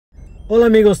Hola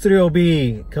amigos, Trio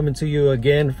B coming to you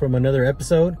again from another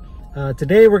episode.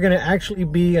 Today we're going to actually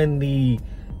be in the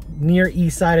near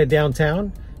east side of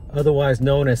downtown, otherwise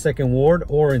known as Second Ward,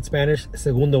 or in Spanish,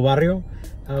 Segundo Barrio.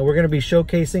 We're going to be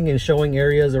showcasing and showing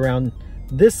areas around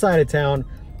this side of town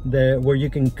where you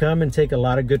can come and take a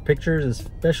lot of good pictures,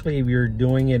 especially if you're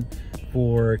doing it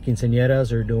for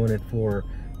quinceañeras or doing it for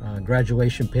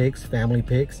graduation pics, family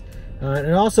pics.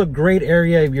 And also great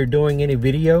area if you're doing any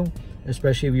video,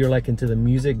 especially if you're like into the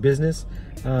music business,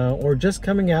 or just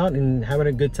coming out and having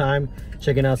a good time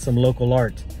checking out some local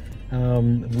art.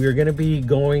 We're going to be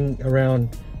going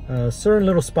around certain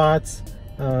little spots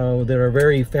that are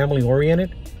very family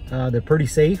oriented. They're pretty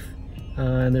safe,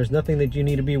 and there's nothing that you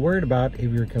need to be worried about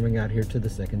if you're coming out here to the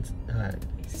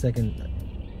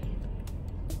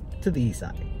to the east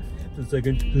side. The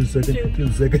second.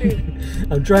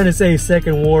 I'm trying to say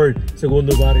Second Ward,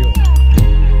 Segundo Barrio.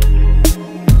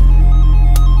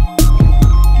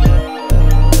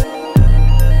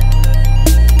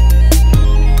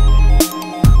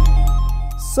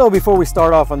 So before we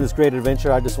start off on this great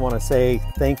adventure, I just want to say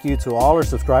thank you to all our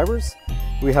subscribers.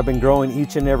 We have been growing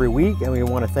each and every week, and we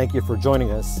want to thank you for joining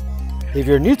us. If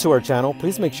you're new to our channel,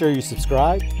 please make sure you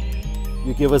subscribe,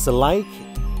 you give us a like,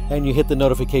 and you hit the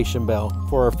notification bell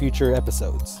for our future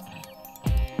episodes.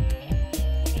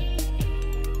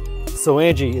 So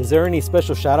Angie, is there any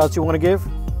special shout outs you want to give?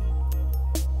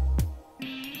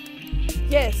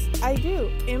 Yes, I do.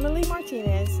 Emily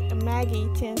Martinez, Maggie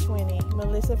 1020,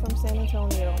 Melissa from San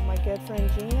Antonio, my good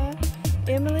friend Gina,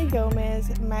 Emily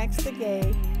Gomez, Max the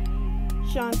Gay,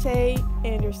 Shantae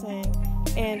Anderson,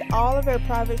 and all of our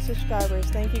private subscribers.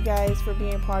 Thank you guys for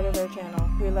being part of our channel.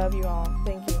 We love you all.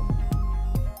 Thank you.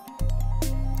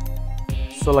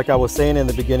 So like I was saying in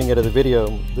the beginning of the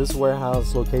video, this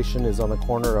warehouse location is on the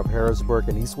corner of Harrisburg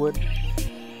and Eastwood.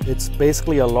 It's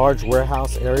basically a large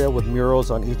warehouse area with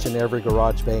murals on each and every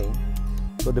garage bay.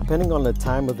 So depending on the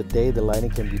time of the day, the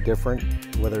lighting can be different,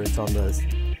 whether it's on the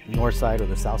north side or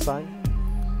the south side.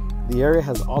 The area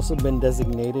has also been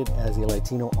designated as a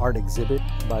Latino art exhibit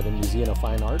by the Museum of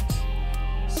Fine Arts.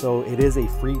 So it is a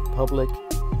free public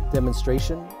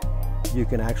demonstration. You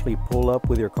can actually pull up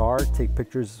with your car, take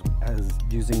pictures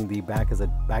using the back as a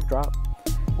backdrop,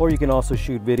 or you can also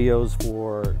shoot videos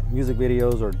for music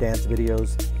videos or dance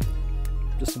videos.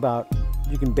 Just about,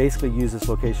 you can basically use this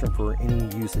location for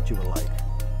any use that you would like.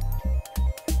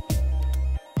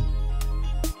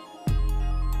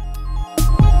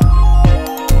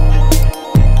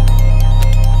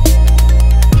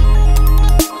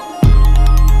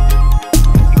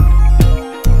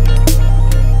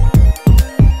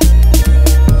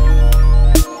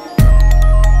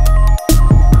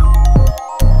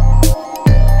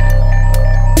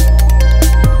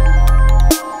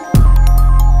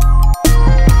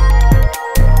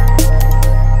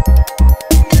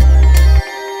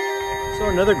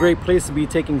 Another great place to be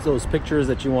taking those pictures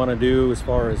that you want to do as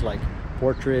far as like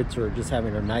portraits or just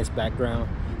having a nice background,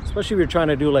 especially if you're trying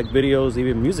to do like videos,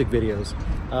 even music videos.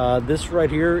 This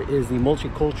right here is the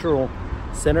Multicultural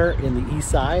Center in the east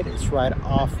side. It's right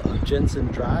off of Jensen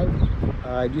Drive.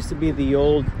 It used to be the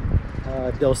old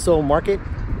Del Sol Market.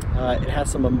 It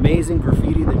has some amazing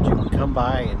graffiti that you can come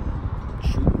by and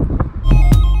shoot.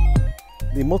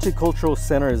 The Multicultural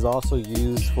Center is also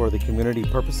used for the community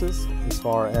purposes as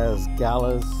far as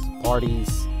galas,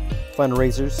 parties,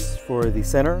 fundraisers for the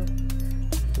center.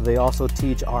 They also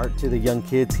teach art to the young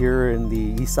kids here in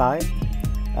the east side,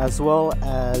 as well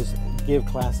as give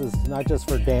classes not just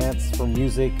for dance, for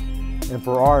music, and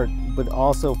for art, but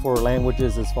also for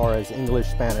languages as far as English,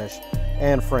 Spanish,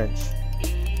 and French.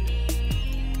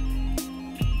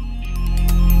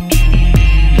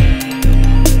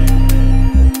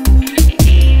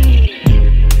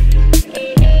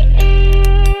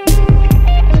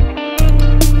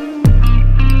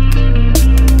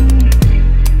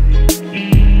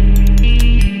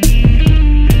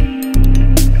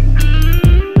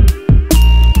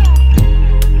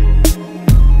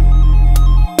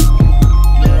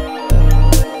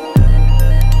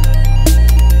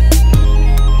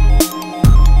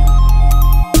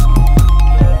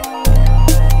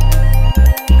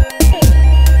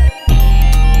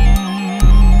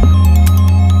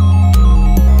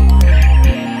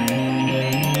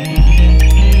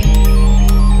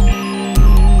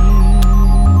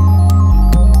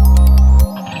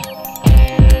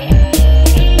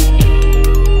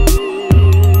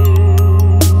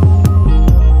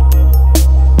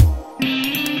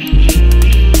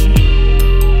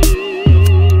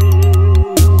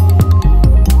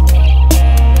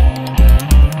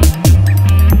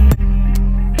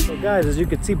 Guys, as you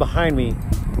can see behind me,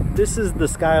 this is the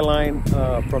skyline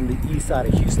from the east side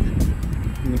of Houston.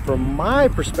 And from my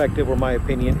perspective or my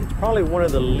opinion, it's probably one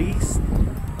of the least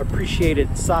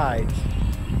appreciated sides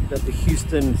that the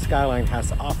Houston skyline has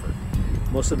to offer.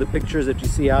 Most of the pictures that you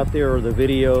see out there, or the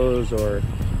videos, or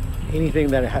anything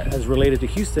that is related to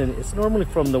Houston, it's normally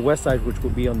from the west side, which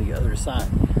will be on the other side.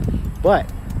 But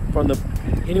from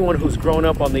anyone who's grown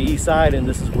up on the east side, and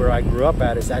this is where I grew up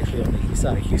at, is actually on the east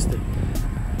side of Houston.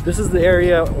 This is the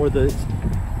area or the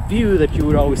view that you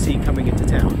would always see coming into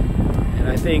town. And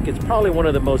I think it's probably one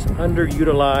of the most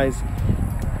underutilized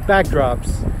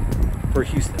backdrops for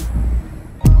Houston.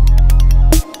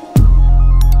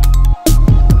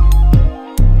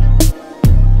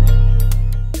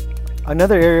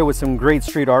 Another area with some great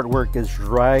street artwork is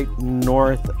right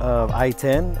north of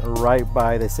I-10, right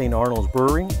by the St. Arnold's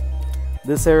Brewery.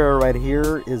 This area right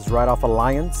here is right off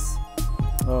Alliance.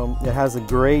 It has a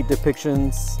great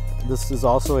depictions. This is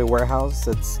also a warehouse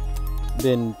that's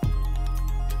been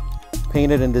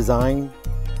painted and designed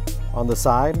on the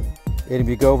side. And if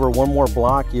you go over one more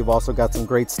block, you've also got some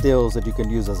great stills that you can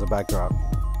use as a backdrop.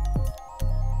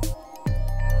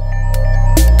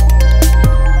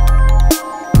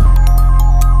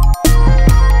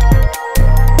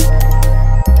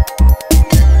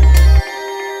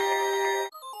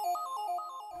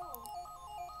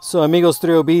 So amigos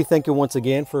 3OB, thank you once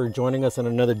again for joining us on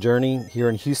another journey here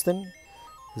in Houston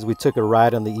as we took a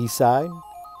ride on the east side.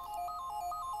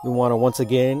 We want to once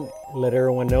again let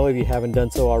everyone know, if you haven't done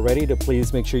so already, to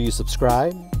please make sure you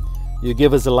subscribe, you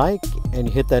give us a like, and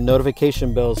you hit that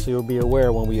notification bell so you'll be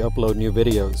aware when we upload new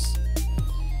videos.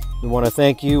 We want to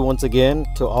thank you once again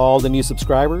to all the new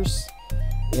subscribers,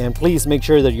 and please make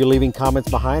sure that you're leaving comments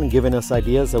behind and giving us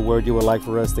ideas of where you would like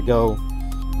for us to go.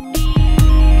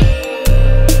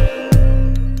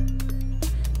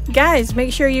 Guys,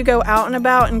 make sure you go out and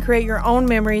about and create your own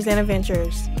memories and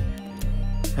adventures.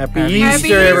 Happy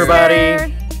Easter,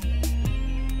 everybody!